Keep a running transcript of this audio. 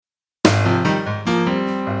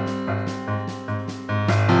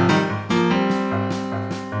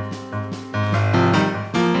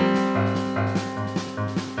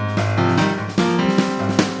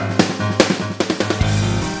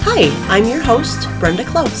Hi, I'm your host, Brenda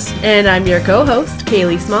Close. And I'm your co-host,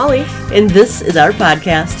 Kaylee Smalley. And this is our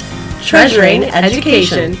podcast, Treasuring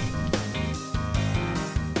Education.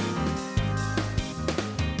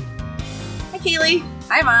 Hi, Kaylee.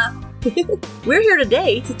 Hi, Ma. We're here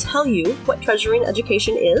today to tell you what Treasuring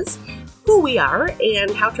Education is, who we are,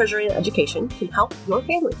 and how Treasuring Education can help your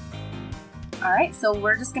family. All right, so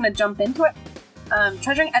we're just going to jump into it.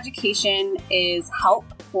 Treasuring Education is help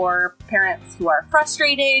for parents who are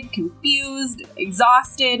frustrated, confused,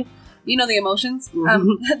 exhausted, you know the emotions,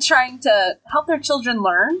 trying to help their children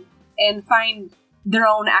learn and find their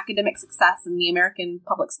own academic success in the American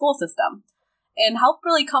public school system. And help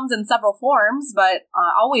really comes in several forms, but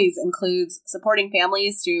always includes supporting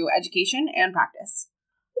families through education and practice.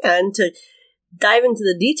 And to dive into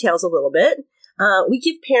the details a little bit, we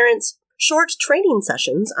give parents short training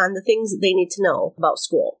sessions on the things that they need to know about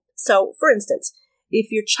school. So, for instance, if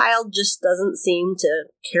your child just doesn't seem to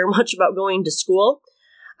care much about going to school,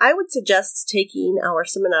 I would suggest taking our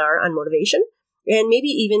seminar on motivation and maybe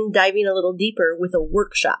even diving a little deeper with a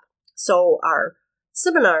workshop. So our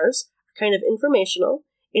seminars are kind of informational,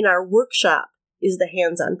 and our workshop is the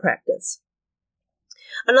hands-on practice.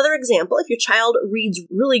 Another example, if your child reads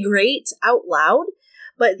really great out loud,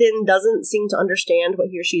 but then doesn't seem to understand what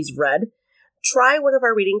he or she's read, try one of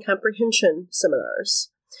our reading comprehension seminars.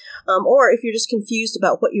 Or if you're just confused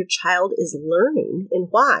about what your child is learning and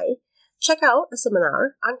why, check out a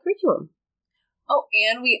seminar on curriculum. Oh,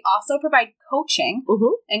 and we also provide coaching,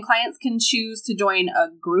 and clients can choose to join a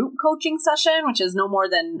group coaching session, which is no more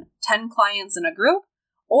than 10 clients in a group,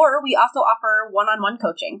 or we also offer one-on-one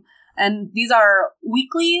coaching. And these are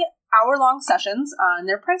weekly, hour-long sessions, and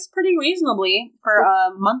they're priced pretty reasonably for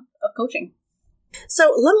a month of coaching.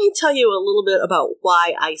 So let me tell you a little bit about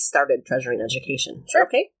why I started Treasuring Education. Sure.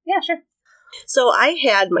 Okay? Yeah, sure. So I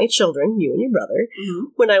had my children, you and your brother,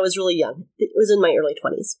 when I was really young. It was in my early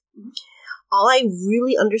 20s. All I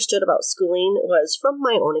really understood about schooling was from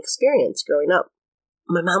my own experience growing up.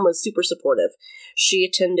 My mom was super supportive. She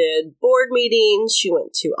attended board meetings. She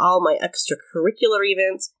went to all my extracurricular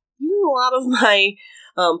events, even a lot of my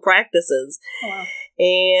practices. Oh, wow.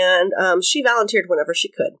 And she volunteered whenever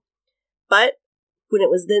she could. But when it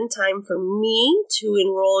was then time for me to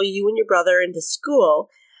enroll you and your brother into school,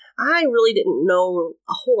 I really didn't know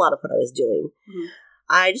a whole lot of what I was doing.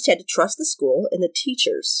 I just had to trust the school and the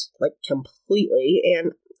teachers, completely.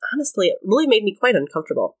 And honestly, it really made me quite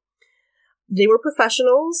uncomfortable. They were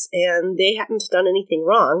professionals, and they hadn't done anything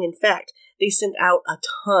wrong. In fact, they sent out a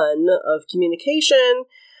ton of communication.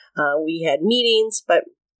 We had meetings, but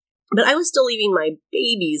I was still leaving my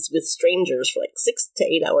babies with strangers for 6 to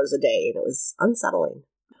 8 hours a day, and it was unsettling.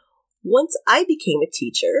 Once I became a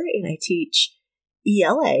teacher, and I teach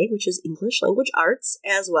ELA, which is English Language Arts,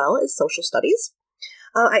 as well as social studies,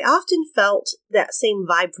 I often felt that same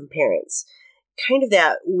vibe from parents, kind of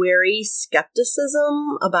that wary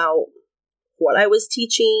skepticism about what I was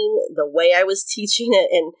teaching, the way I was teaching it,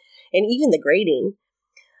 and even the grading.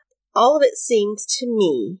 All of it seemed to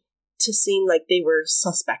me to seem like they were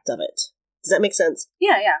suspect of it. Does that make sense?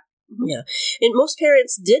 Yeah. Yeah. And most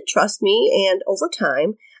parents did trust me, and over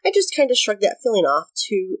time, I just kind of shrugged that feeling off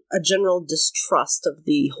to a general distrust of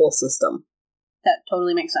the whole system. That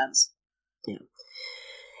totally makes sense. Yeah.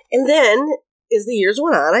 And then, as the years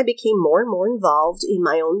went on, I became more and more involved in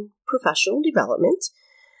my own professional development.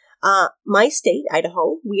 My state,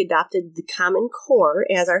 Idaho, we adopted the Common Core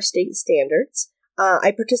as our state standards.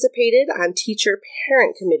 I participated on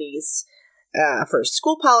teacher-parent committees for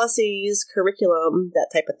school policies, curriculum, that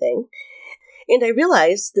type of thing. And I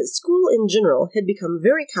realized that school in general had become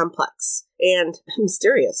very complex and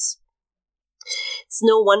mysterious. It's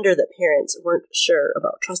no wonder that parents weren't sure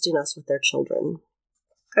about trusting us with their children.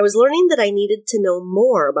 I was learning that I needed to know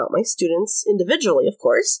more about my students individually, of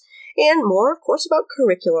course, and more, of course, about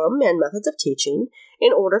curriculum and methods of teaching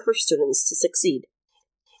in order for students to succeed.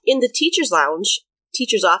 In the Teacher's Lounge,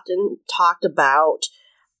 teachers often talked about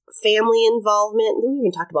family involvement. We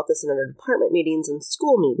even talked about this in our department meetings and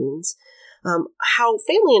school meetings, how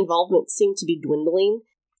family involvement seemed to be dwindling.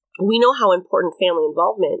 We know how important family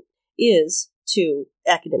involvement is to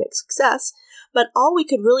academic success, but all we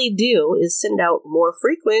could really do is send out more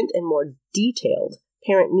frequent and more detailed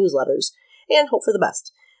parent newsletters and hope for the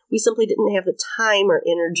best. We simply didn't have the time or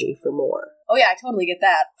energy for more. Oh yeah, I totally get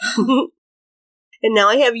that. And now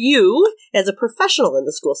I have you as a professional in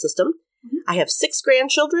the school system. I have 6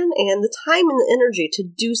 grandchildren and the time and the energy to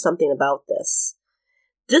do something about this.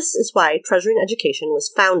 This is why Treasuring Education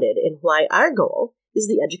was founded and why our goal is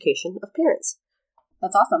the education of parents.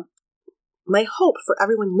 That's awesome. My hope for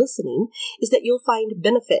everyone listening is that you'll find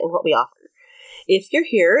benefit in what we offer. If you're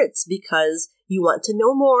here, it's because you want to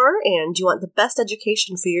know more and you want the best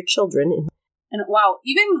education for your children. And wow,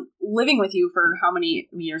 even living with you for how many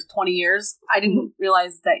years? 20 years? I didn't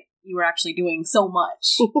realize that you were actually doing so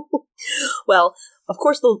much. Well, of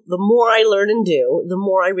course, the more I learn and do, the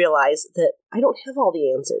more I realize that I don't have all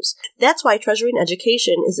the answers. That's why Treasuring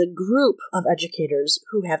Education is a group of educators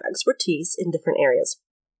who have expertise in different areas.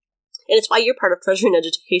 And it's why you're part of Treasuring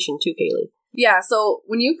Education too, Kaylee. Yeah, so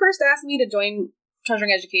when you first asked me to join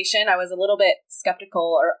Treasuring Education, I was a little bit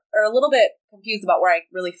skeptical or a little bit confused about where I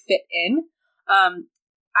really fit in.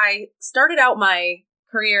 I started out my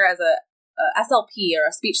career as a SLP or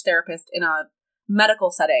a speech therapist in a medical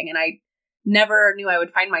setting, and I never knew I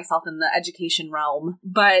would find myself in the education realm.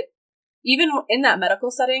 But even in that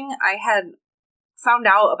medical setting, I had found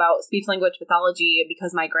out about speech-language pathology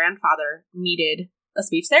because my grandfather needed a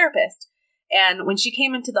speech therapist. And when she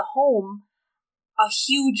came into the home, a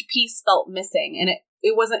huge piece felt missing. And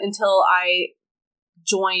it wasn't until I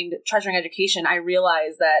joined Treasuring Education I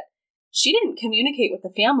realized that she didn't communicate with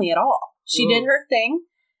the family at all. She did her thing,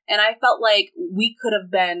 and I felt like we could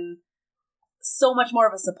have been so much more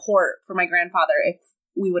of a support for my grandfather if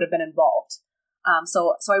we would have been involved.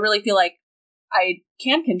 So I really feel like I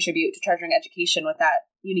can contribute to Treasuring Education with that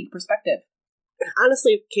unique perspective.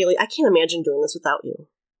 Honestly, Kaylee, I can't imagine doing this without you.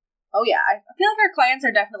 Oh yeah, I feel like our clients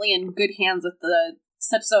are definitely in good hands with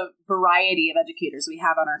such a variety of educators we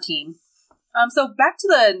have on our team. So back to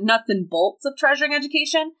the nuts and bolts of Treasuring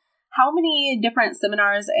Education. How many different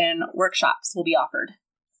seminars and workshops will be offered?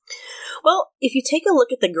 Well, if you take a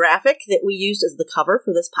look at the graphic that we used as the cover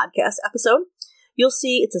for this podcast episode, you'll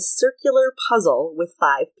see it's a circular puzzle with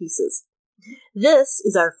 5 pieces. This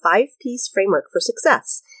is our 5-piece framework for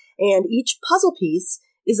success, and each puzzle piece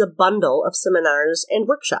is a bundle of seminars and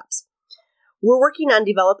workshops. We're working on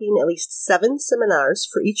developing at least 7 seminars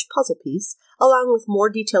for each puzzle piece, along with more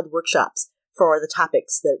detailed workshops for the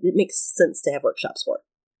topics that it makes sense to have workshops for.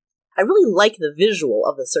 I really like the visual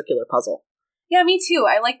of the circular puzzle. Yeah, me too.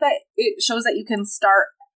 I like that it shows that you can start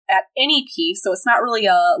at any piece, so it's not really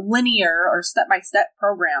a linear or step-by-step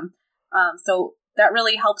program. So that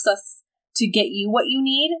really helps us to get you what you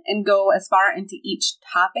need and go as far into each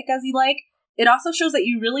topic as you like. It also shows that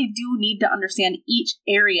you really do need to understand each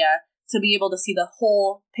area to be able to see the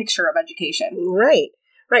whole picture of education. Right.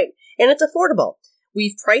 And it's affordable.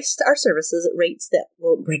 We've priced our services at rates that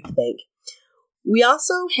won't break the bank. We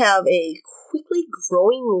also have a quickly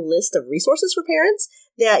growing list of resources for parents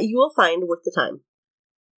that you will find worth the time.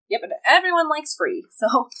 Yep, and everyone likes free.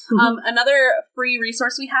 So another free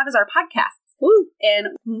resource we have is our podcasts. Woo.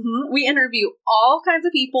 And we interview all kinds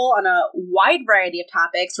of people on a wide variety of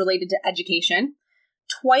topics related to education.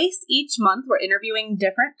 Twice each month, we're interviewing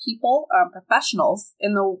different people, professionals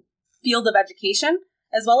in the field of education,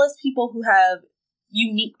 as well as people who have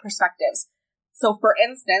unique perspectives. So, for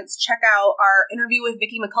instance, check out our interview with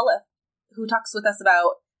Vicki McCullough, who talks with us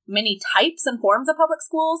about many types and forms of public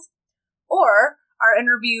schools, or our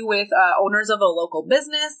interview with owners of a local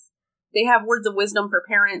business. They have words of wisdom for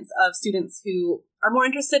parents of students who are more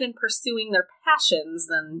interested in pursuing their passions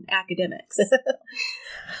than academics.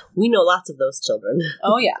 We know lots of those children.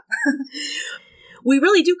 Oh, yeah. We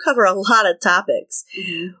really do cover a lot of topics.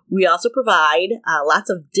 Mm-hmm. We also provide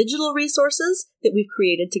lots of digital resources that we've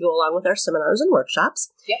created to go along with our seminars and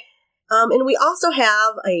workshops. Yep. And we also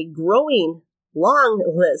have a growing, long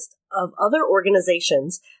list of other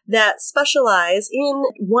organizations that specialize in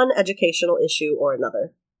one educational issue or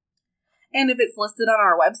another. And if it's listed on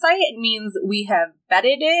our website, it means we have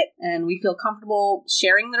vetted it and we feel comfortable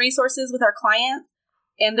sharing the resources with our clients.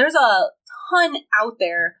 And there's a ton out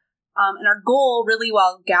there. And our goal, really,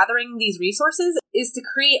 while gathering these resources, is to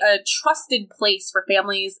create a trusted place for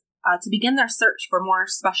families to begin their search for more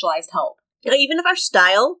specialized help. Now, even if our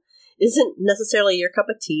style isn't necessarily your cup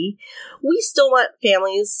of tea, we still want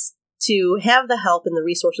families to have the help and the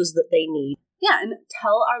resources that they need. Yeah, and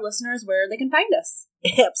tell our listeners where they can find us.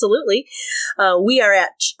 Absolutely. We are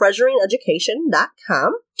at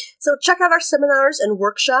treasuringeducation.com. So check out our seminars and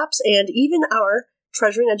workshops and even our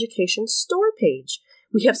Treasuring Education store page.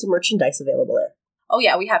 We have some merchandise available there. Oh,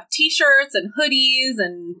 yeah. We have t-shirts and hoodies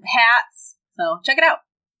and hats. So check it out.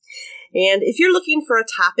 And if you're looking for a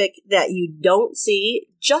topic that you don't see,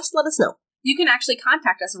 just let us know. You can actually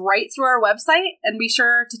contact us right through our website and be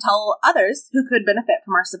sure to tell others who could benefit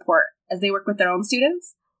from our support as they work with their own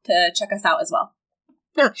students to check us out as well.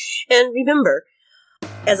 Yeah. And remember,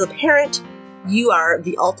 as a parent, you are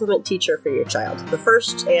the ultimate teacher for your child, the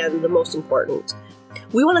first and the most important.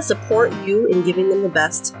 We want to support you in giving them the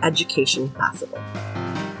best education possible.